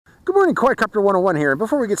Good morning, Quadcopter 101 here. And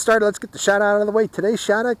before we get started, let's get the shout out of the way. Today's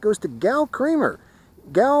shout out goes to Gal Kramer.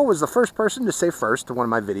 Gal was the first person to say first to one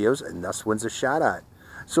of my videos and thus wins a shout out.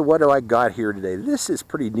 So what do I got here today? This is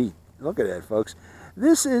pretty neat. Look at that, folks.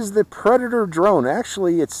 This is the Predator drone.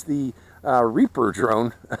 Actually, it's the Reaper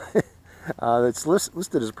drone. It's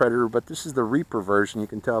listed as Predator, but this is the Reaper version. You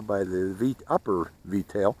can tell by the upper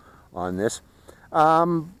V-tail on this.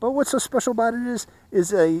 But what's so special about it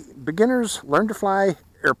is a beginner's learn to fly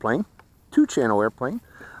airplane, two-channel airplane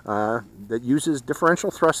that uses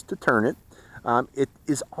differential thrust to turn it. It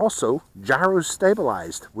is also gyro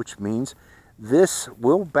stabilized, which means this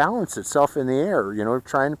will balance itself in the air, you know,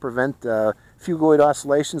 trying to prevent phugoid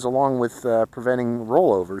oscillations along with preventing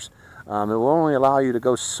rollovers. It will only allow you to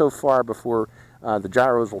go so far before the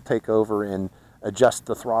gyros will take over and adjust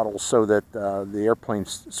the throttle so that the airplane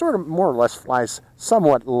sort of more or less flies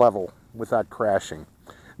somewhat level without crashing.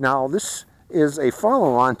 Now this is a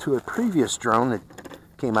follow-on to a previous drone that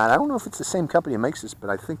came out. I don't know if it's the same company that makes this, but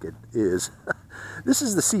I think it is. This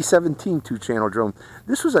is the Z51 two-channel drone.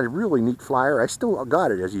 This was a really neat flyer. I still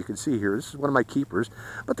got it, as you can see here. This is one of my keepers.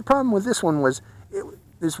 But the problem with this one was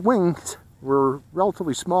its wings were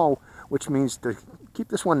relatively small, which means to keep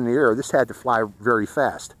this one in the air, this had to fly very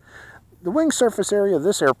fast. The wing surface area of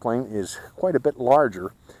this airplane is quite a bit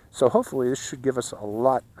larger, so hopefully this should give us a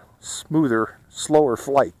lot smoother, slower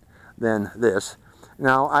flight than this.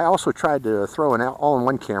 Now, I also tried to throw an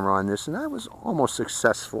all-in-one camera on this, and I was almost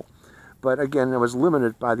successful. But again, I was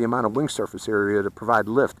limited by the amount of wing surface area to provide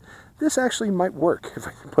lift. This actually might work if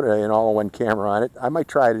I put an all-in-one camera on it. I might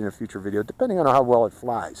try it in a future video, depending on how well it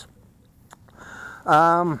flies.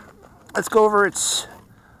 Let's go over let's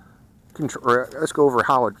go over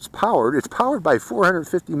how it's powered. It's powered by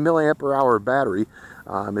 450 milliamp hour battery.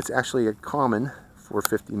 It's actually a common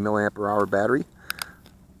 450 milliamp hour battery.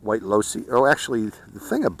 White low-C. Oh, actually, the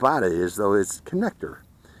thing about it is, though, it's connector.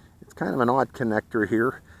 It's kind of an odd connector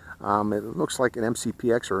here. It looks like an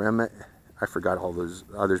MCPX or I forgot all those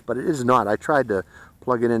others, but it is not. I tried to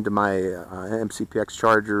plug it into my MCPX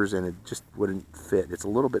chargers, and it just wouldn't fit. It's a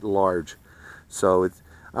little bit large. So it's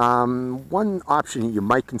one option you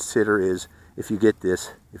might consider is, if you get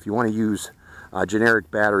this, if you want to use generic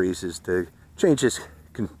batteries, is to change this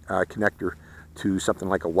connector to something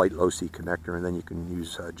like a white low-C connector, and then you can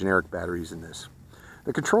use generic batteries in this.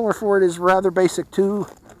 The controller for it is rather basic too.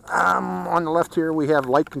 On the left here we have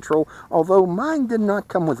light control, although mine did not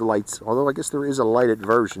come with lights, although I guess there is a lighted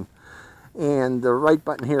version. And the right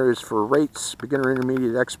button here is for rates, beginner,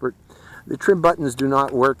 intermediate, expert. The trim buttons do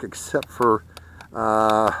not work except for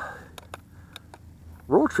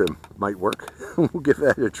roll trim might work. We'll give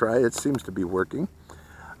that a try. It seems to be working.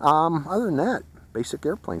 Other than that, basic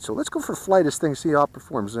airplane. So let's go for flight as things, see how it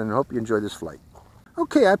performs, and I hope you enjoy this flight.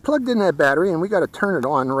 Okay, I plugged in that battery, and we got to turn it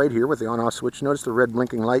on right here with the on-off switch. Notice the red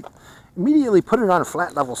blinking light. Immediately put it on a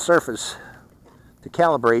flat level surface to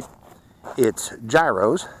calibrate its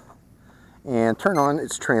gyros, and turn on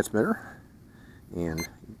its transmitter, and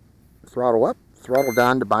throttle up, throttle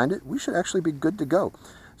down to bind it. We should actually be good to go.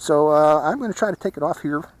 So I'm going to try to take it off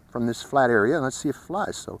here from this flat area, and let's see if it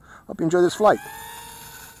flies. So hope you enjoy this flight.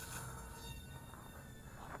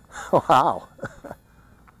 Oh, wow.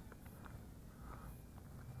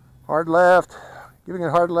 Hard left, giving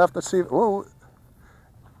it hard left. Let's see. Whoa,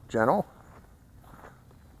 gentle.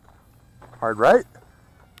 Hard right.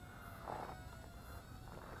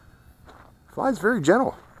 Flies very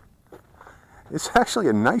gentle. It's actually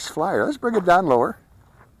a nice flyer. Let's bring it down lower.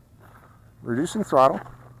 Reducing throttle.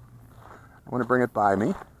 I want to bring it by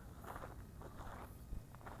me.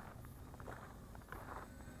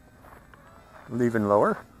 Leaving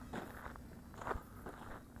lower.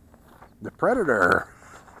 The Predator.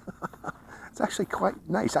 It's actually quite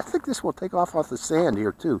nice. I think this will take off the sand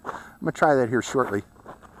here too. I'm going to try that here shortly.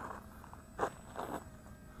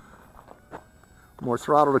 More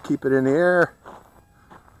throttle to keep it in the air.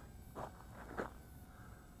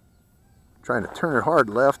 Trying to turn it hard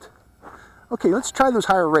left. Okay, let's try those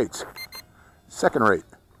higher rates. Second rate.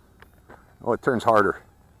 Oh, it turns harder.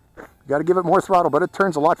 You got to give it more throttle, but it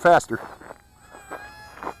turns a lot faster.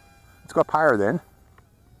 Let's go up higher then.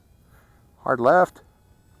 Hard left.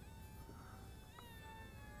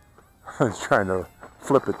 I was trying to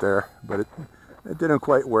flip it there, but it didn't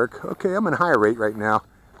quite work. Okay, I'm in higher rate right now.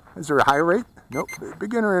 Is there a higher rate? Nope.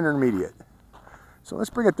 Beginner, intermediate. So let's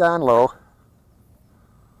bring it down low.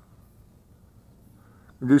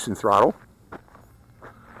 Reducing throttle.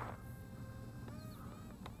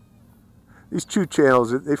 These two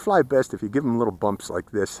channels, they fly best if you give them little bumps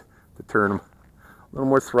like this to turn them. A little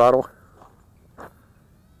more throttle. A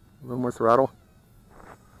little more throttle.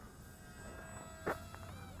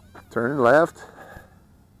 turning left.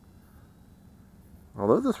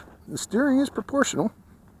 Although the steering is proportional.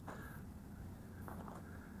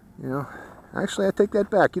 You know, actually I take that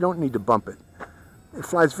back. You don't need to bump it. It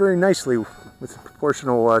flies very nicely with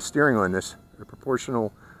proportional steering on this, or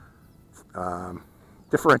proportional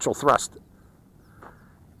differential thrust.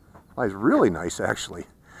 Flies really nice, actually.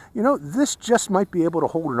 You know, this just might be able to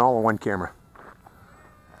hold an all-in-one camera.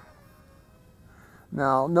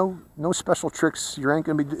 Now, no special tricks. You ain't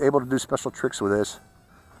gonna be able to do special tricks with this,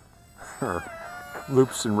 or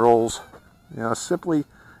loops and rolls. You know, simply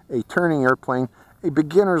a turning airplane, a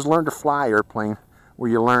beginner's learn to fly airplane, where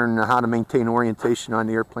you learn how to maintain orientation on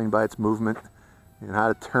the airplane by its movement and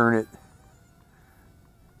how to turn it.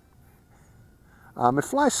 It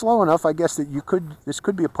flies slow enough, I guess, that this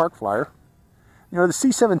could be a park flyer. You know, the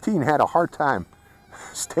C-17 had a hard time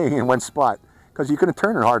staying in one spot because you couldn't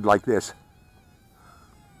turn it hard like this.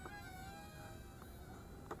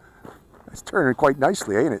 It's turning quite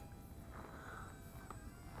nicely, ain't it?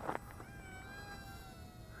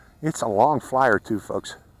 It's a long flyer too,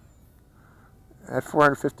 folks. At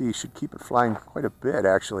 450, you should keep it flying quite a bit,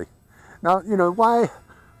 actually. Now, you know, why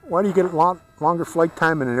do you get a longer flight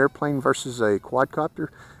time in an airplane versus a quadcopter?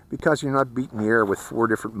 Because you're not beating the air with 4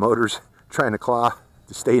 different motors trying to claw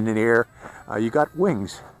to stay in the air. You got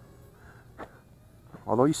wings.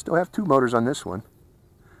 Although you still have 2 motors on this one.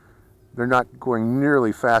 They're not going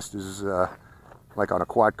nearly fast as like on a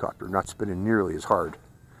quadcopter, not spinning nearly as hard.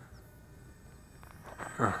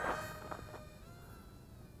 I'm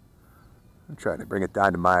trying to bring it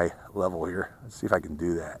down to my level here. Let's see if I can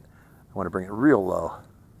do that. I want to bring it real low.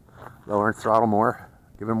 Lower the throttle more.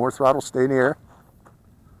 Give it more throttle, stay in the air.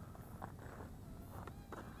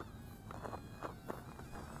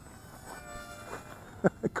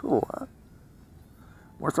 Cool, huh?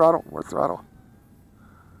 More throttle, more throttle.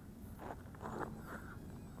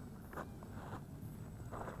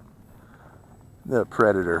 The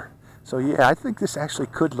Predator. So yeah, I think this actually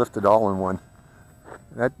could lift it all in one.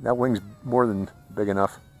 That wing's more than big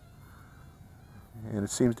enough. And it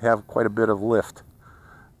seems to have quite a bit of lift.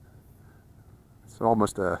 It's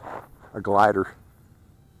almost a glider.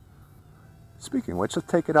 Speaking of which,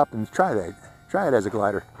 let's take it up and try that. Try it as a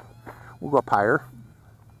glider. We'll go up higher.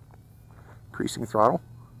 Increasing throttle.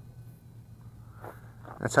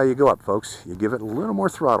 That's how you go up, folks. You give it a little more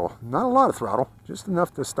throttle. Not a lot of throttle, just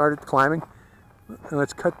enough to start it climbing. And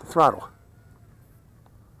let's cut the throttle.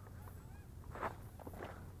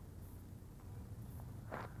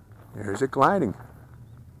 There's it gliding.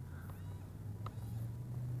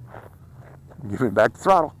 Give it back the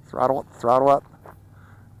throttle. Throttle, throttle up.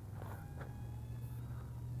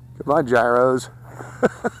 Come on, gyros.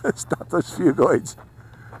 Stop those phugoids.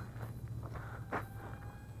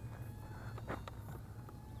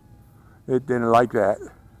 It didn't like that.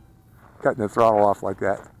 Cutting the throttle off like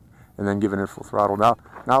that. And then giving it full throttle. Now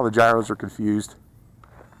the gyros are confused.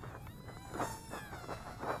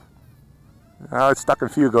 Now it's stuck in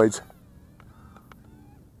phugoids.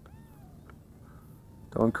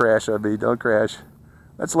 Don't crash, Ubby, don't crash.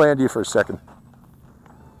 Let's land you for a second.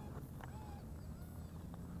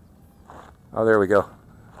 Oh, there we go.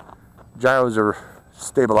 Gyros are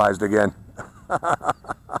stabilized again.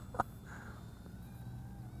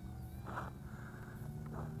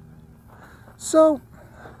 So,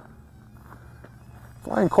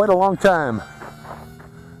 flying quite a long time,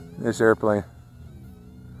 this airplane.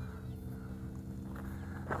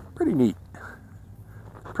 Pretty neat.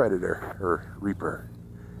 Predator, or Reaper.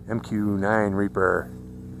 MQ-9 Reaper.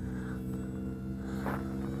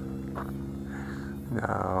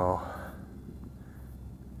 Now,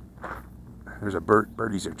 there's a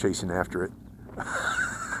birdies are chasing after it.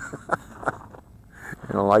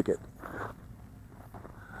 I don't like it.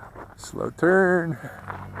 Slow turn.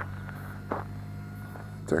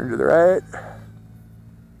 Turn to the right.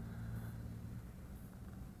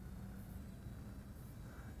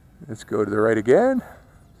 Let's go to the right again.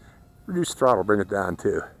 Reduce throttle, bring it down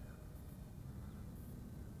too.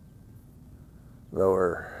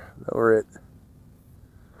 Lower, lower it.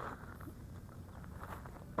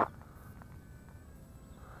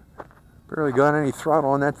 Barely got any throttle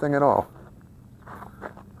on that thing at all.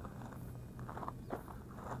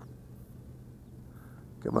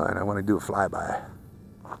 Come on, I want to do a flyby.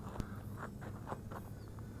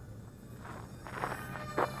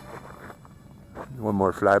 One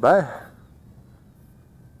more flyby.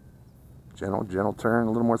 Gentle turn,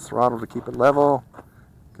 a little more throttle to keep it level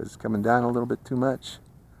because it's coming down a little bit too much.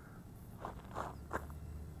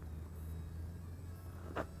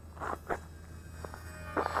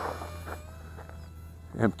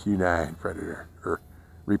 MQ-9 Predator, or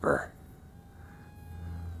Reaper.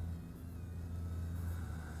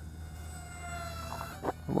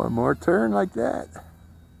 One more turn like that.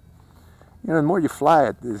 You know, the more you fly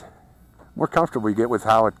it, the more comfortable you get with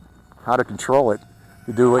how to control it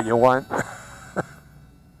to do what you want.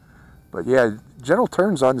 But yeah, gentle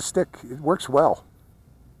turns on the stick, it works well.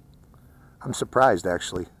 I'm surprised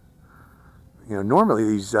actually. You know, normally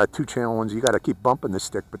these two-channel ones, you got to keep bumping the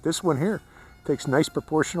stick, but this one here takes nice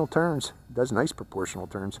proportional turns. It does nice proportional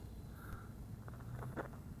turns.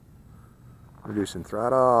 Reducing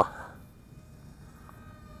throttle.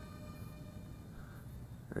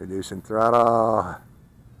 Reducing throttle.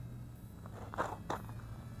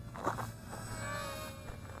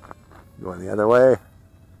 Going the other way.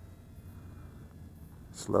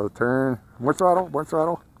 Slow turn. More throttle, more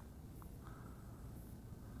throttle.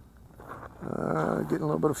 Getting a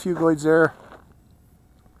little bit of phugoids there.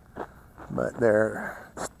 But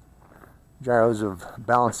their gyros have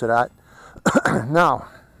balanced it out. Now,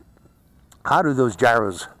 how do those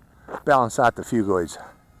gyros balance out the phugoids?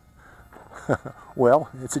 Well,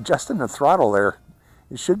 it's adjusting the throttle there.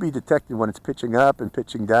 It should be detected when it's pitching up and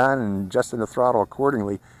pitching down and adjusting the throttle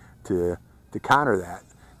accordingly to counter that.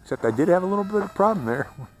 Except I did have a little bit of problem there.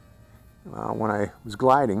 When I was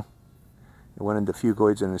gliding, it went into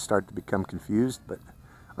phugoids and it started to become confused. But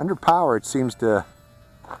under power, it seems to,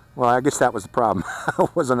 well, I guess that was the problem. It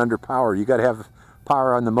wasn't under power. You got to have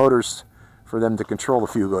power on the motors for them to control the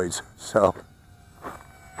phugoids. So,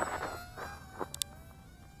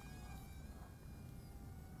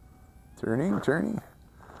 turning, turning.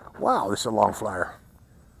 Wow, this is a long flyer.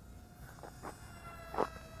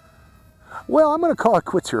 Well, I'm going to call it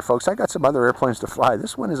quits here, folks. I got some other airplanes to fly.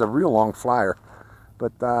 This one is a real long flyer,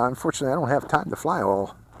 but unfortunately, I don't have time to fly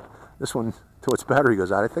all this one till its battery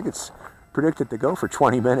goes out. I think it's predicted to go for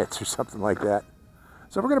 20 minutes or something like that.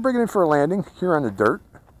 So we're going to bring it in for a landing here on the dirt.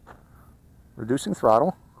 Reducing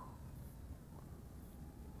throttle.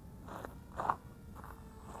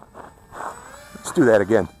 Let's do that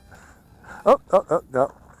again. Oh,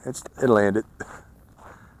 no, it landed.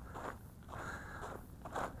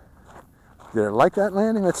 Did it like that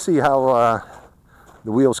landing? Let's see how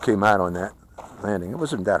the wheels came out on that landing. It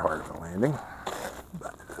wasn't that hard of a landing.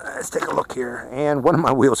 But let's take a look here. And one of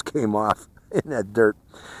my wheels came off in that dirt.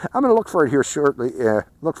 I'm going to look for it here shortly.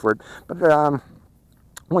 Look for it. But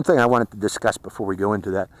one thing I wanted to discuss before we go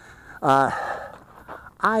into that.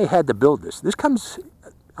 I had to build this. This comes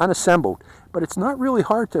unassembled, but it's not really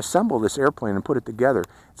hard to assemble this airplane and put it together.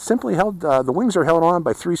 It's simply held, the wings are held on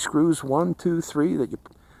by 3 screws, 1, 2, 3, that you,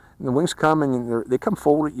 and the wings come and they come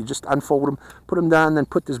folded. You just unfold them, put them down, then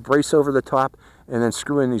put this brace over the top, and then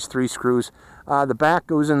screw in these 3 screws. The back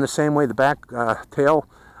goes in the same way. The back tail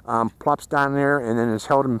plops down there and then is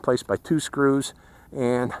held in place by 2 screws,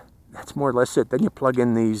 and that's more or less it. Then you plug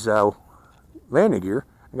in these landing gear.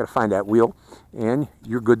 I got to find that wheel, and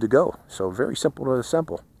you're good to go. So very simple to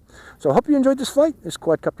assemble. So I hope you enjoyed this flight. This is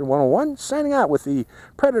Quadcopter 101 signing out with the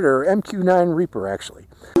Predator MQ-9 Reaper, actually.